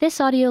This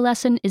audio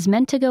lesson is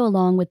meant to go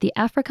along with the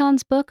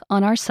Afrikaans book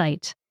on our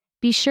site.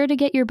 Be sure to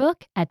get your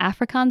book at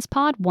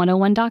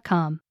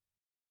afrikaanspod101.com.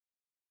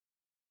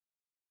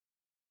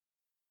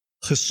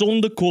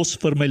 Gesonde kos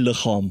vir my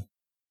liggaam.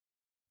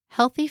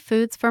 Healthy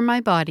foods for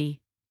my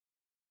body.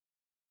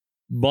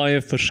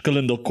 Baie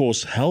verskillende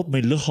kos help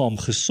my liggaam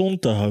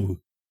gesond te hou.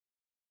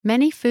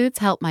 Many foods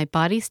help my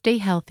body stay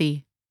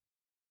healthy.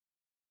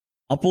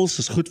 Appels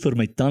is goed vir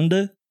my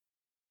tande.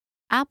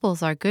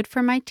 Apples are good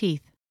for my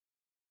teeth.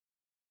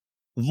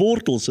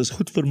 Wortels is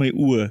goed vir my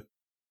oë.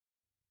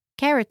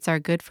 Carrots are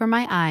good for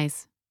my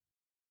eyes.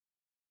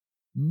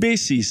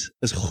 Bessies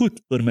is goed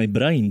vir my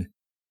brein.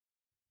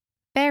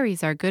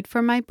 Berries are good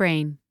for my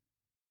brain.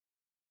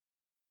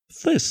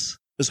 Vis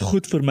is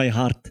goed vir my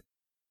hart.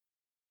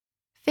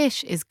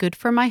 Fish is good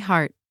for my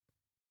heart.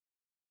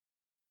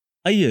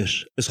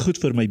 Eiers is goed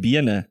vir my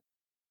bene.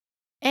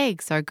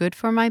 Eggs are good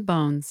for my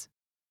bones.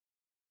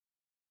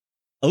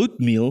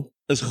 Oatmeal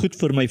is goed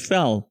vir my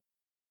vel.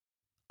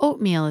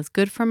 Oatmeal is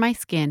good for my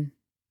skin.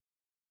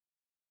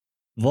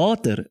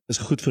 Water is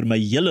goed vir my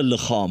hele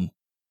liggaam.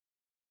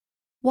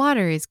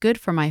 Water is good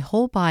for my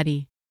whole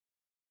body.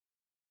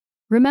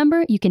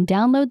 Remember, you can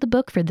download the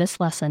book for this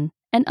lesson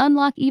and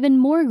unlock even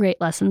more great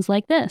lessons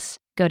like this.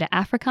 Go to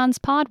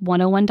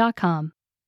afrikaanspod101.com.